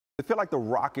it feel like the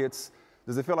Rockets,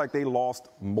 does it feel like they lost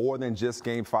more than just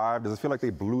Game 5? Does it feel like they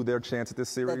blew their chance at this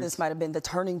series? That this might have been the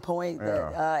turning point. Yeah.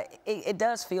 That, it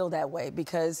does feel that way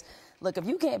because, look, if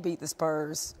you can't beat the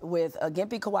Spurs with a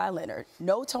gimpy Kawhi Leonard,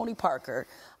 no Tony Parker,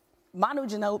 Manu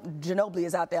Ginobili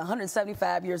is out there,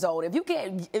 175 years old. If you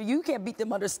can't beat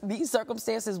them under these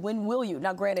circumstances, when will you?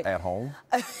 Now, granted, at home,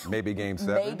 maybe Game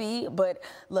 7. Maybe, but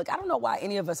look, I don't know why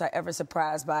any of us are ever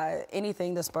surprised by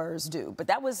anything the Spurs do. But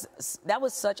that was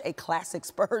such a classic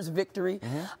Spurs victory,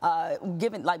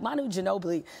 given like Manu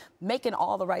Ginobili making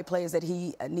all the right plays that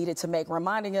he needed to make,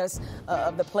 reminding us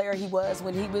of the player he was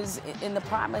when he was in the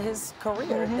prime of his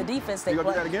career. The defense they played.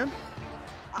 You gonna do that again?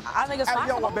 I think it's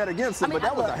possible. Y'all bet against him, but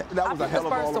that was a hell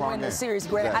of a all-around game. To win the series,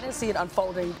 granted, I didn't see it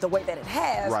unfolding the way that it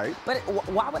has. Right. But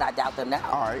why would I doubt them now?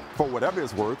 All right. For whatever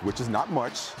it's worth, which is not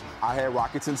much, I had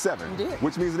Rockets in 7. You did.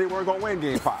 Which means that they weren't going to win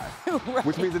Game 5. Right.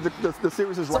 Which means that the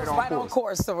series is right on course. Right on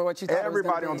course over what you thought.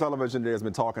 Everybody on television today has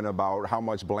been talking about how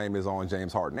much blame is on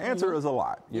James Harden. The answer is a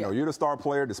lot. You know, you're the star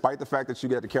player, despite the fact that you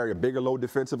get to carry a bigger load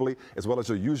defensively as well as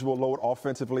your usual load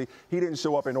offensively. He didn't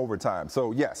show up in overtime.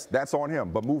 So, yes, that's on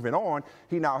him. But moving on,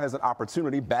 he now has an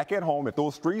opportunity back at home. If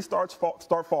those threes start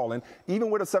falling,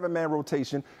 even with a 7-man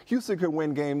rotation, Houston could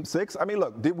win Game 6. I mean,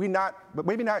 look, did we not, but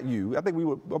maybe not you. I think we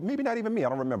would, maybe not even me. I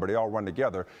don't remember. They all run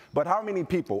together. But how many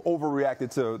people overreacted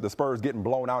to the Spurs getting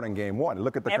blown out in Game 1?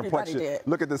 Look at the complexion. Did.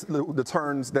 Look at the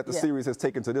turns that the series has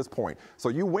taken to this point. So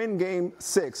you win Game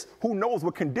 6. Who knows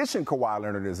what condition Kawhi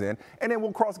Leonard is in? And then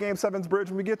we'll cross Game 7's bridge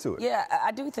when we get to it. Yeah,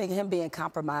 I do think him being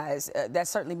compromised, that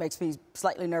certainly makes me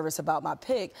slightly nervous about my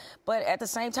pick. But at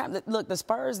the same time, look, the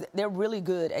Spurs, they're really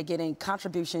good at getting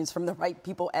contributions from the right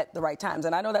people at the right times.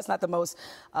 And I know that's not the most,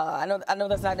 I know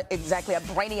that's not exactly a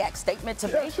brainiac statement to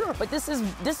make, sure. but this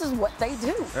is what they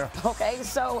do. Yeah. Okay,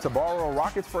 so to borrow a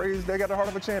Rockets phrase, they got the heart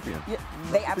of a champion. Yeah,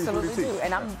 they absolutely do.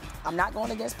 And I'm not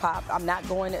going against Pop. I'm not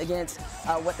going against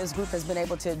what this group has been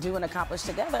able to do and accomplish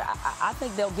together. I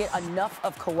think they'll get enough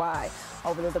of Kawhi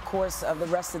over the course of the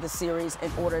rest of the series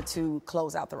in order to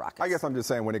close out the Rockets. I guess I'm just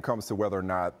saying when it comes to whether or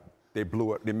not they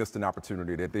blew it, they missed an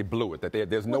opportunity, that they blew it, that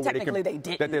there's no way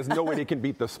they can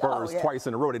beat the Spurs twice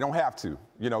in a row. They don't have to.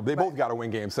 You know, they both got to win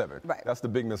Game 7. Right. That's the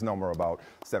big misnomer about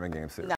 7 Game series.